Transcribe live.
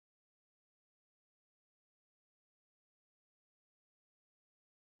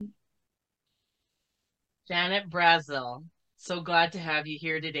Janet Brazel, so glad to have you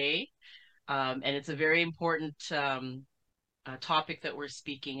here today. And it's a very important topic that we're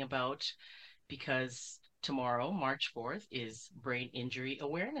speaking about because tomorrow, March 4th, is Brain Injury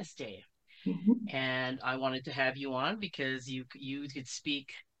Awareness Day. Mhm. And I wanted to have you on because you could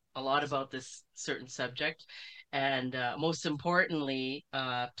speak a lot about this certain subject and most importantly,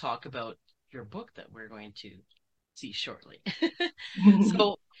 talk about your book that we're going to see shortly.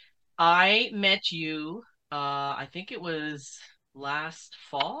 So I met you, I think it was last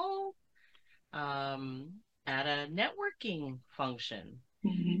fall, um, at a networking function.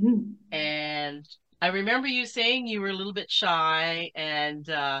 Mhm. And I remember you saying you were a little bit shy, and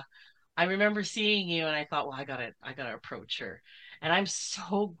I remember seeing you and I thought, well, I gotta approach her. And I'm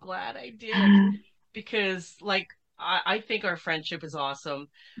so glad I did because I think our friendship is awesome.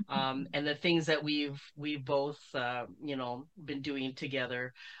 And the things that we've both been doing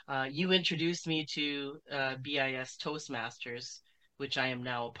together. You introduced me to BIS Toastmasters, which I am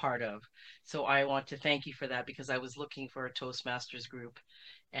now a part of. So I want to thank you for that because I was looking for a Toastmasters group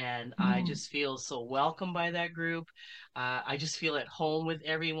and I Mhm. just feel so welcome by that group. I just feel at home with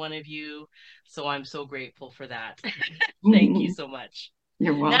every one of you. So I'm so grateful for that. Thank you so much.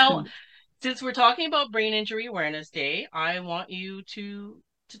 You're Now, welcome. since we're talking about Brain Injury Awareness Day, I want you to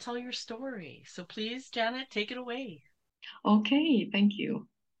tell your story. So please, Janet, take it away. Okay, thank you.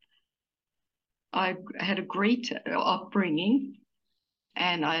 I had a great upbringing,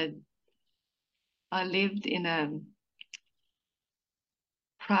 and I lived in a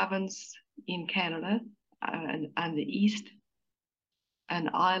province in Canada, on the east, an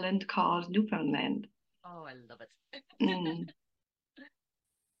island called Newfoundland. Oh, I love it. Mm.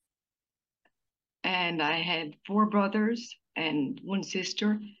 And I had four brothers and one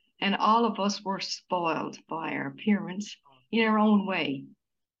sister, and all of us were spoiled by our parents in our own way.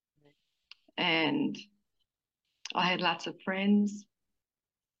 And I had lots of friends,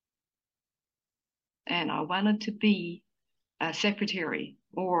 and I wanted to be a secretary,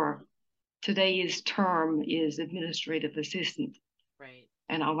 or today's term is administrative assistant. Right.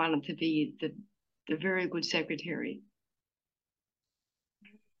 And I wanted to be the very good secretary.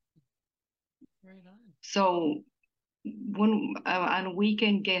 Right on. So when on a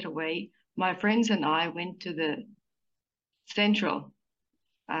weekend getaway, my friends and I went to the central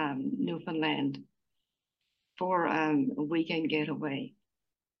Newfoundland for a weekend getaway.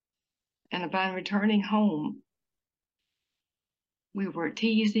 And upon returning home, we were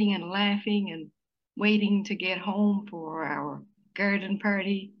teasing and laughing and waiting to get home for our garden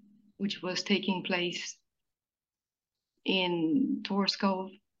party, which was taking place in Torres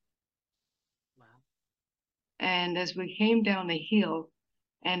Cove. Wow. And as we came down the hill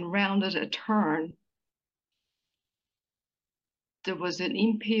and rounded a turn, there was an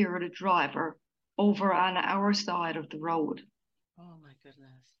impaired driver over on our side of the road. Oh my goodness.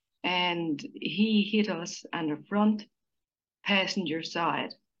 And he hit us on the front passenger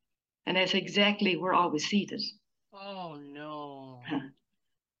side. And that's exactly where I was seated. Oh no.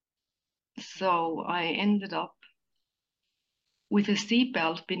 So I ended up with a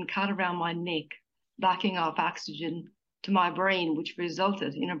seatbelt being cut around my neck, blocking off oxygen to my brain, which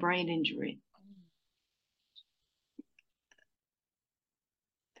resulted in a brain injury.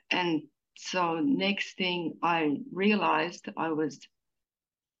 And so next thing I realized, I was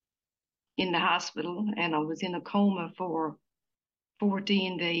in the hospital and I was in a coma for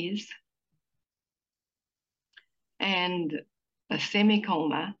 14 days and a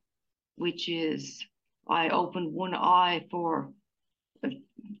semi-coma, which is I opened one eye for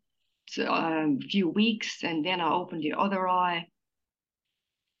a few weeks and then I opened the other eye.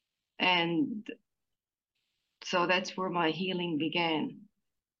 And so that's where my healing began.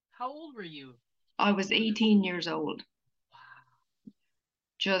 How old were you I was for this? 18 years old, Wow.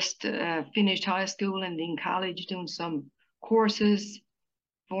 just finished high school and in college doing some courses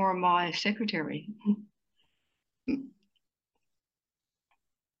for my secretary.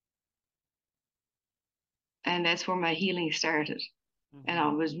 And that's where my healing started. And I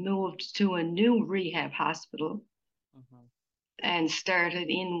Mm-hmm. was moved to a new rehab hospital Mm-hmm. and started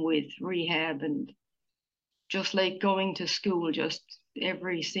in with rehab and just like going to school, just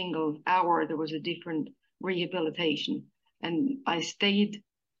every single hour there was a different rehabilitation. And I stayed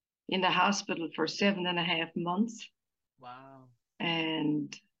in the hospital for 7.5 months. Wow.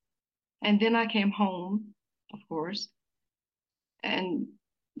 And and then I came home, of course, and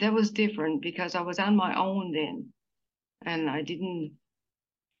that was different because I was on my own then, and I didn't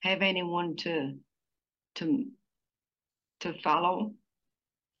have anyone to to follow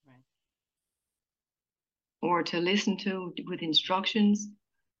Right. or to listen to with instructions.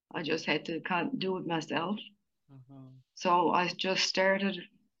 I just had to do it myself. Mm-hmm. So I just started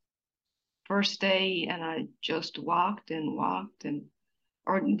first day and I just walked and walked and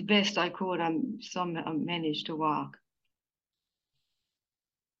or the best I could. I managed to walk.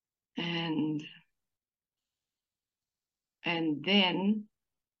 And then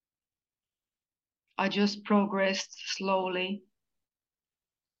I just progressed slowly.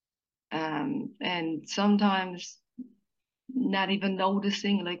 And sometimes not even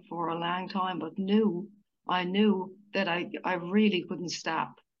noticing like for a long time, but I knew that I really couldn't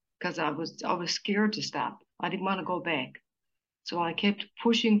stop because I was scared to stop. I didn't want to go back. So I kept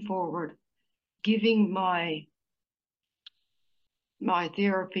pushing forward, giving my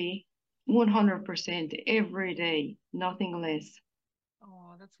therapy 100% every day, nothing less.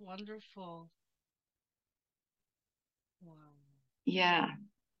 Oh, that's wonderful. Wow. Yeah,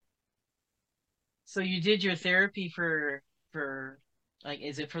 So you did your therapy for like,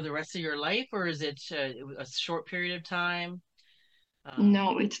 is it for the rest of your life or is it a short period of time?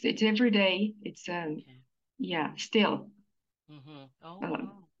 no, it's every day. It's Okay. yeah, still Mm-hmm. Oh, uh,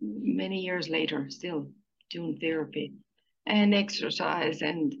 wow. many years later, still doing Yeah. therapy and exercise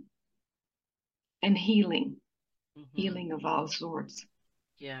and Mm-hmm. healing of all sorts.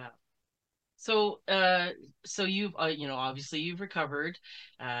 Yeah. So, so you've, obviously you've recovered.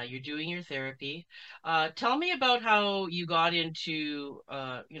 You're doing your therapy. Tell me about how you got into,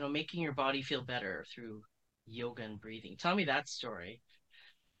 making your body feel better through yoga and breathing. Tell me that story.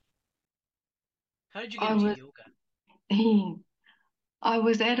 How did you get I into was yoga? I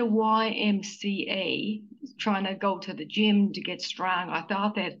was at a YMCA trying to go to the gym to get strong. I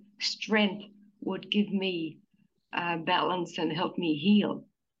thought that strength would give me balance and help me heal.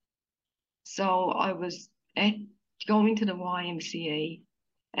 So I was at going to the YMCA,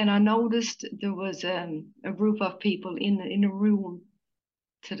 and I noticed there was a group of people in a room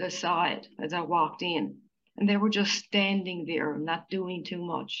to the side as I walked in, and they were just standing there, not doing too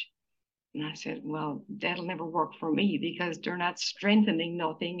much. And I said, well, that'll never work for me because they're not strengthening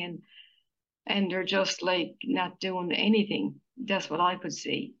nothing and they're just like not doing anything. That's what I could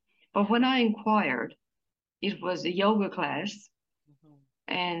see. But Yeah. when I inquired, it was a yoga class Hmm.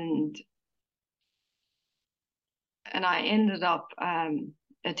 and I ended up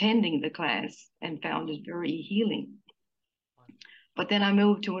attending the class and found it very healing. But then I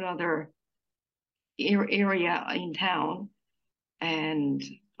moved to another area in town and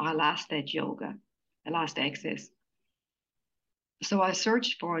I lost that yoga. I lost access. So I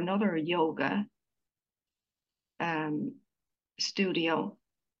searched for another yoga um, studio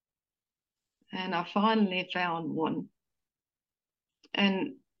and I finally found one.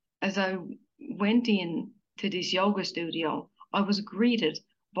 And as I went in to this yoga studio, I was greeted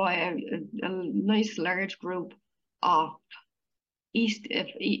by a nice large group of East of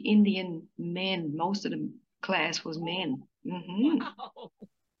Indian men. Most of the class was Oh, men. wow.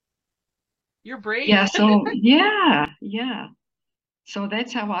 You're Yeah, brave. so yeah. So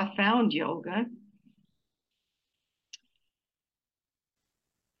that's how I found yoga.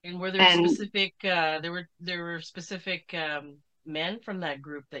 And were there And specific there were specific men from that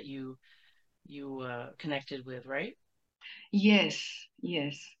group that you connected with, right? yes,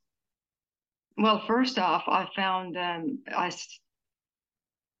 yes. Well, first off, I found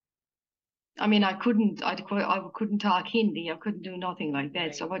I mean, I couldn't talk Hindi. I couldn't do nothing like that.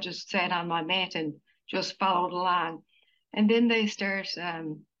 Right. So I just sat on my mat and just followed along. And then they start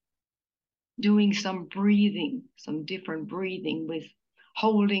doing some breathing, some different breathing with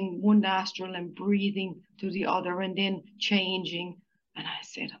holding one nostril and breathing to the other and then changing. And I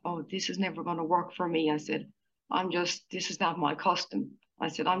said, oh, this is never going to work for me. I said, this is not my custom. I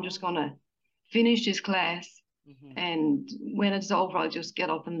said, I'm just Oh. going to finish this class. Hmm. And when it's over, I'll just get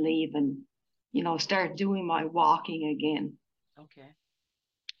up and leave and, start doing my walking again. Okay.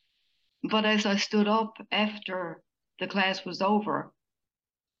 But as I stood up after the class was over,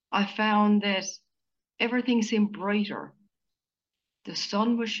 I found that everything seemed brighter. The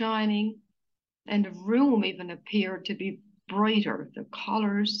sun was shining, and the room even appeared to be brighter, the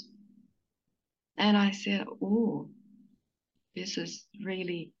colors. And I said, oh, this is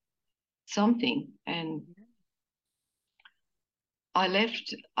really something. And Yeah.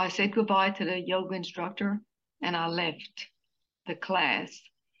 I said goodbye to the yoga instructor, and I left the class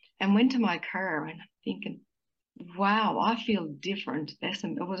and went to my car and I'm thinking, wow, I feel different.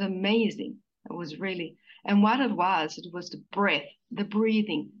 It was amazing. It was really, and what it was the breath, the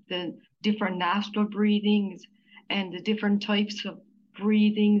breathing, the different nostril breathings and the different types of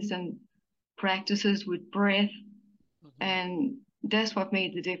breathings and practices with breath. Hmm. And that's what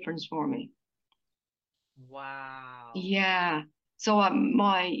made the difference for me. Wow. Yeah. So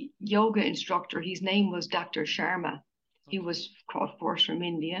my yoga instructor, his name was Dr. Sharma. He was, of course, from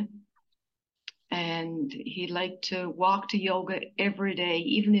India. And he liked to walk to yoga every day,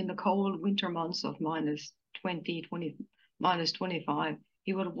 even in the cold winter months of -20, -25.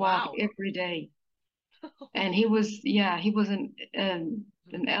 He would walk Wow. every day. And he was, yeah, he was an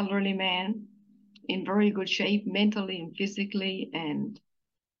elderly man in very good shape, mentally and physically. And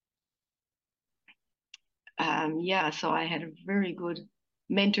yeah, so I had a very good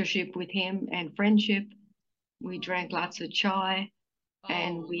mentorship with him and friendship. We drank lots of chai,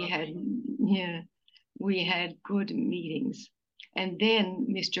 and Oh, lovely. yeah, we had good meetings. And then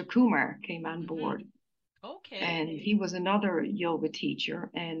Mr. Kumar came on Hmm. board, Okay. and he was another yoga teacher,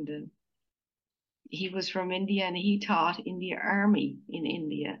 and he was from India, and he taught in the army in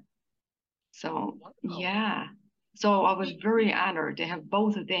India. So Wow. yeah, so I was He- very honored to have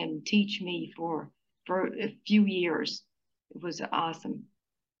both of them teach me for a few years. It was awesome.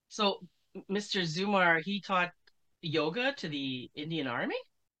 So Mr. Zumar, he taught yoga to the Indian Army?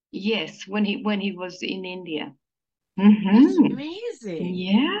 Yes, when he was in India. That's Hmm. amazing.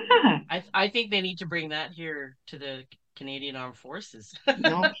 Yeah, I think they need to bring that here to the Canadian Armed Forces.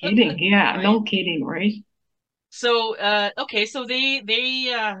 no kidding. Yeah, Right? no kidding, right? So okay, so they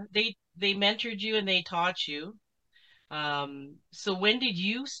mentored you and they taught you. So when did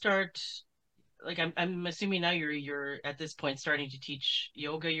you start, like I'm assuming now you're at this point starting to teach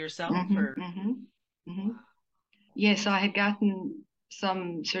yoga yourself, Hmm. or Hmm. Hmm. wow, Yes, that's I had gotten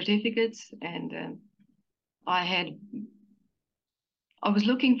some certificates, and I had I was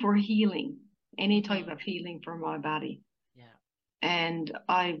looking for healing, any type hmm of healing for my body. yeah. And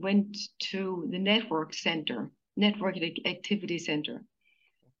I went to the Network Activity Center,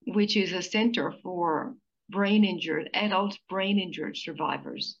 which is a center for adult brain injured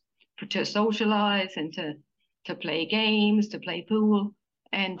survivors, to socialize and to play games, to play pool,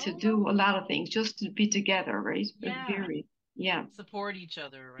 and to Oh, do a lovely. lot of things, just to be together, right? Yeah. Very, yeah, Support each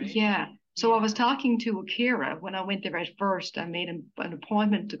other, right? yeah. So I was Yeah. talking to Akira when I went there at first. I made an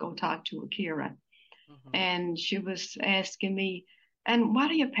appointment to go talk to Akira, hmm and she was asking me, "And what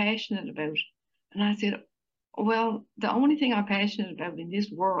are you passionate about?" And I said, "Well, the only thing I'm passionate about in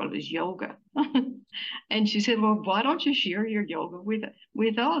this world is yoga." And she said, "Well, why don't you share your yoga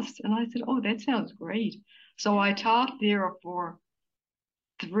with us?" And I said, "Oh, that sounds great." So I Yeah. taught there for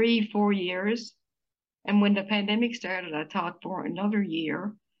 4 years. And when the pandemic started, I taught for another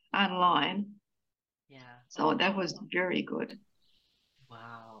year online. Yeah. So Oh, that was very good.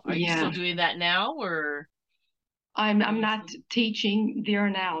 wow. Are you still Yeah. doing that now, or are I'm you not still? teaching there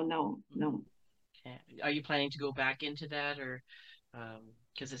now. No, Mhm. no. Okay. Are you planning to go back into that, or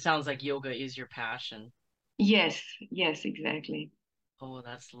because it sounds like yoga is your passion. Yes, yes, exactly. Oh,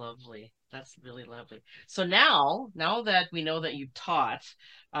 that's lovely. That's really lovely. So now that we know that you've taught,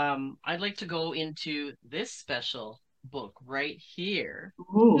 I'd like to go into this special book right here.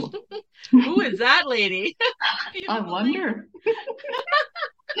 Ooh, Who is that lady? I Beautiful lady. wonder.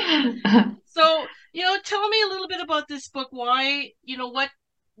 So, tell me a little bit about this book. Why,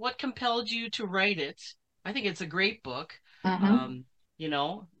 what compelled you to write it? I think it's a great book. Uh-huh.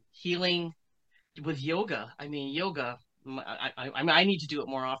 Healing with yoga. I mean, yoga. I need to do it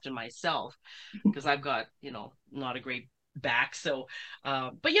more often myself because I've got, not a great back. So,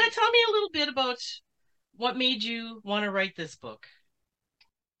 but yeah, tell me a little bit about what made you want to write this book.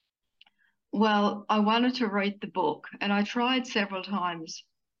 Well, I wanted to write the book, and I tried several times,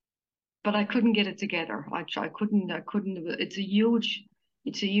 but I couldn't get it together. I couldn't. It's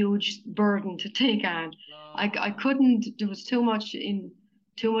a huge burden to take on. I Oh, couldn't. There was too much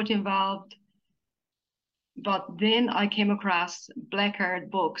involved. But then I came across Blackheart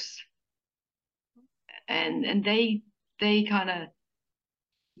Books, and they kind of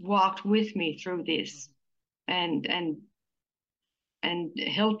walked with me through this, mhm. and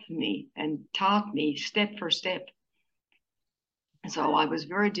helped me and taught me step for step. So I was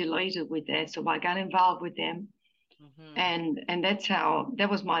very delighted with that. So I got involved with them, Mhm. and that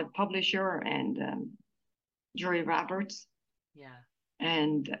was my publisher, and Jury Roberts, Yeah.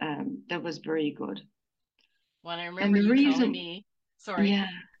 and that was very good. Well, I And remember the you telling reason, me, sorry, yeah,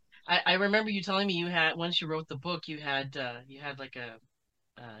 I remember you telling me you had, once you wrote the book, you had uh like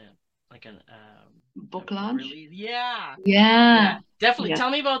book a launch, release. Yeah. Yeah. yeah, Definitely yeah, tell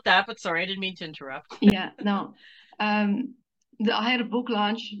me about that, but sorry, I didn't mean to interrupt. yeah. No, um, I had a book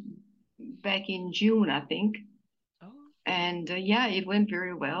launch back in June, I think, Oh. and yeah, it went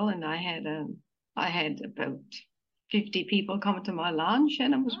very well. And I had about 50 people coming to my launch,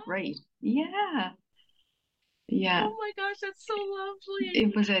 and it was Oh, great. Yeah, yeah. oh my gosh, that's so lovely.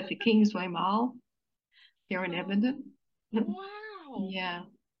 It was at the Kingsway Mall here in Oh, Edmonton. wow. Wow. Yeah.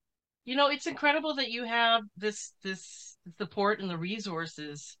 You know, it's incredible that you have this support and the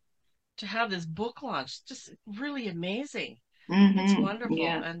resources to have this book launch. Just really amazing. It's wonderful.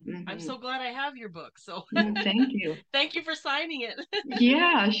 Yeah. And I'm so glad I have your book. So Thank you. thank you for signing it.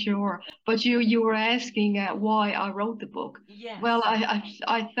 Yeah, sure. But you were asking why I wrote the book. Well, Yes.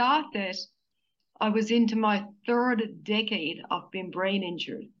 I thought that I was into my third decade of being brain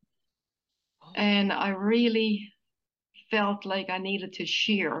injured, Oh, and I really felt like I needed to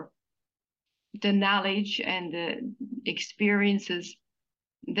share the knowledge and the experiences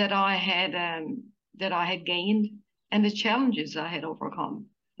that I had gained and the challenges I had overcome,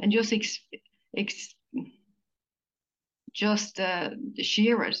 and ex, just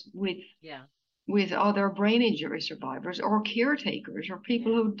share it yeah. with other brain injury survivors or caretakers or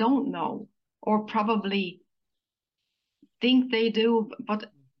people Yeah. who don't know or probably think they do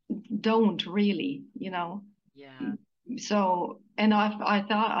but don't really, you know. Yeah. So, and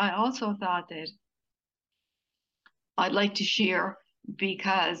I also thought that I'd like to share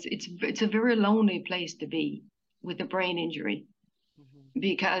because it's a very lonely place to be with a brain injury Hmm.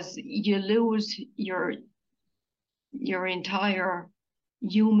 because you lose your entire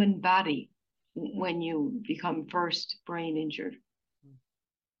human body when you become first brain injured.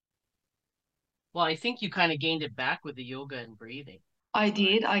 Well, I think you kind of gained it back with the yoga and breathing I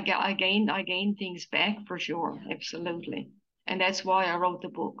did. exercise. I gained things back for sure, Yeah. absolutely, and that's why I wrote the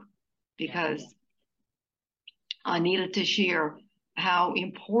book Yeah. because I needed to share how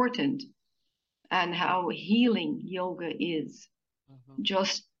important and how healing yoga is Hmm.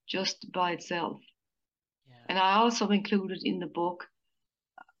 just by itself. Yeah. And I also included in the book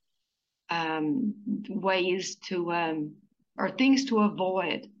ways to or things to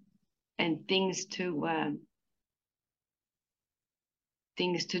avoid and things to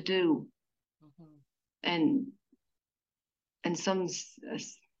do Hmm. and and some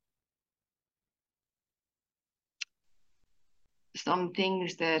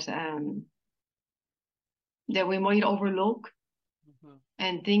things that we might overlook Hmm.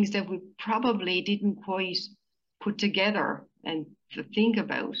 and things that we probably didn't quite put together and to think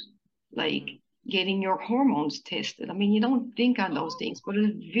about, like Hmm. getting your hormones tested. I mean, you don't think on those Oh, things, but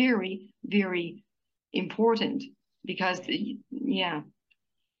it's very, very important because, okay. yeah,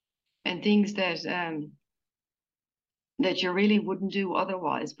 and things that you really wouldn't do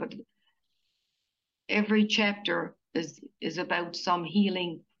otherwise. But every chapter is about some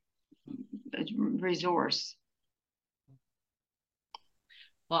healing resource.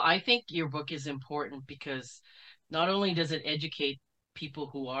 Well, I think your book is important because not only does it educate people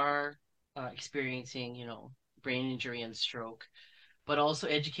who are experiencing, brain injury and stroke, but also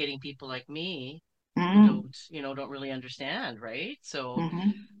educating people like me who Mm, don't really understand, right? So, hmm.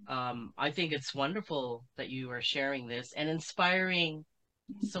 I think it's wonderful that you are sharing this and inspiring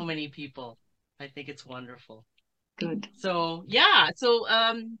so many people. I think it's wonderful. Good. So, yeah. So,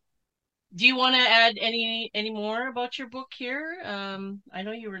 do you want to add any more about your book here? I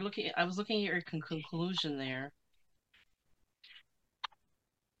know I was looking at your conclusion there,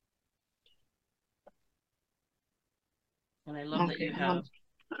 and Okay.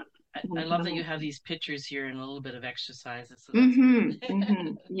 I One love that you moment. have these pictures here and a little bit of exercises, so that's Mm-hmm. good.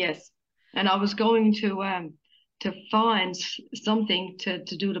 Mm-hmm. Yes. And I was going to find something to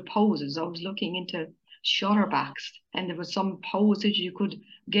do the poses. I was looking into Shutterbacks and there was some poses you could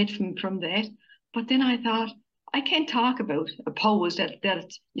get from that. But then I thought I can't talk about a pose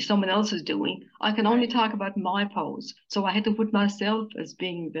that someone else is doing. I can only Right. talk about my pose. So I had to put myself as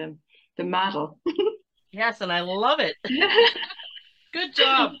being the model. Yes, and I love it. Good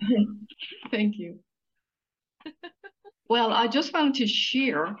job. Thank you. Well, I just wanted to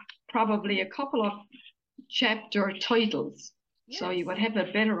share probably a couple of chapter titles so you would Yes. have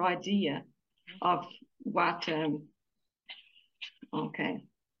a better idea Mhm. of what. Okay.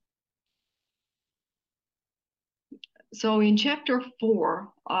 So in chapter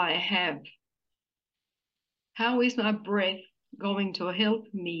 4, I have how is my breath going to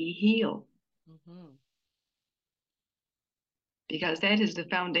help me heal? Mhm. Because that is the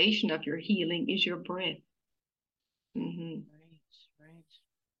foundation of your healing is your breath. Hmm. Right, right.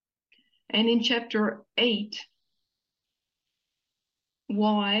 And in chapter 8,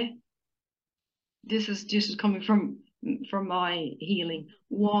 why this is coming from my healing. Mhm.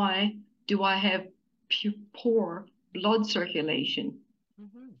 Why do I have poor blood circulation?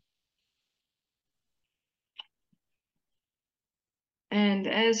 Mhm. And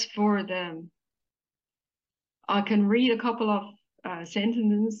as for I can read a couple of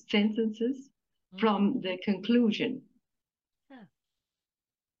sentences Mhm. from the conclusion. Yeah.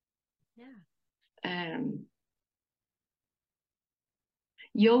 Yeah. Um,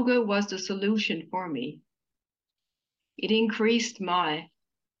 Yoga was the solution for me. It increased my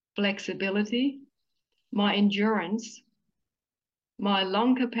flexibility, my endurance, my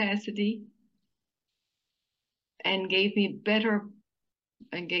lung capacity, and gave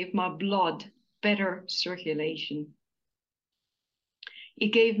my blood better circulation.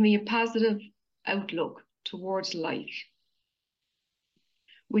 It gave me a positive outlook towards life,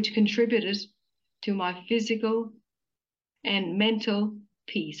 which contributed to my physical and mental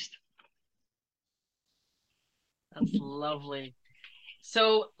peace. That's lovely.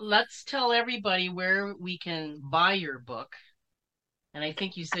 So let's tell everybody where we can buy your book. And I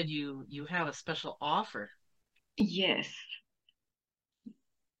think you said you have a special offer. Yes.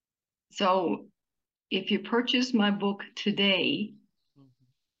 So if you purchase my book today,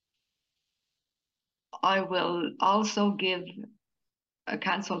 I will also give a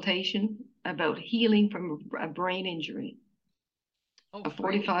consultation about healing from a brain injury. Oh, A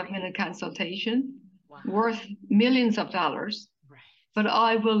great. 45-minute consultation Wow. worth millions of dollars. Right. But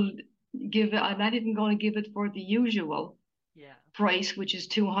I will give it, I'm not even going to give it for the usual price, which is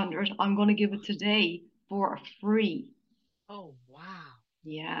 $200. I'm going to give it today for free. Oh, wow.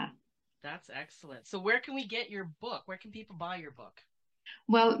 Yeah. That's excellent. So where can we get your book? Where can people buy your book?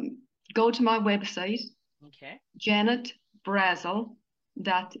 Well, go to my website. Okay.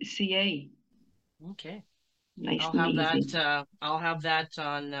 JanetBrazel.ca. Okay. Nice I'll and have easy. that I'll have that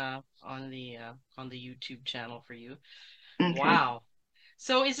on the YouTube channel for you. Okay. Wow.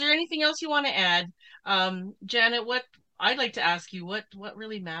 So is there anything else you want to add? Janet, what I'd like to ask you, what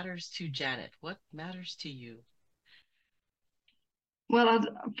really matters to Janet? What matters to you? Well,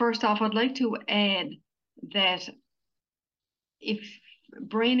 first off, I'd like to add that if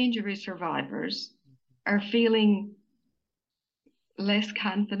brain injury survivors are feeling less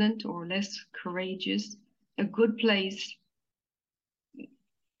confident or less courageous, a good place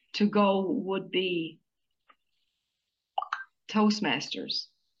to go would be Toastmasters.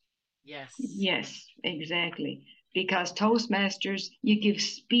 Yes. Yes, exactly. Because Toastmasters, you give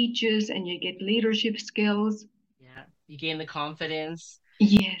speeches and you get leadership skills. Yeah. You gain the confidence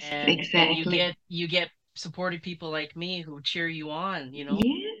Yes, and exactly. you get supportive people like me who cheer you on, you know?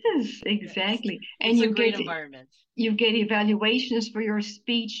 Yes, Yeah, exactly. And it's a great environment. you get evaluations for your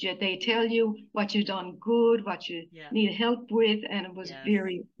speech that they tell you what you've done good, what you Yeah. need help with, and it was Yes.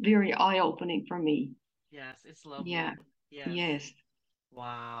 very, very eye-opening for me. Yes, it's Yeah. lovely. Yes. Yes.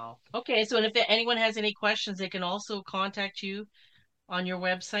 Wow. Okay, so and if anyone has any questions, they can also contact you on your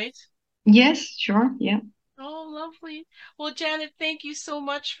website. Yes, sure. Yeah. Oh, lovely. Well, Janet, thank you so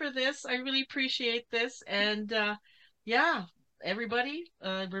much for this. I really appreciate this. And yeah, everybody,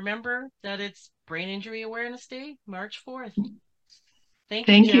 remember that it's Brain Injury Awareness Day, March 4th. Thank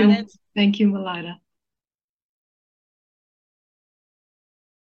you, Thank Janet. you. Thank you, Malida.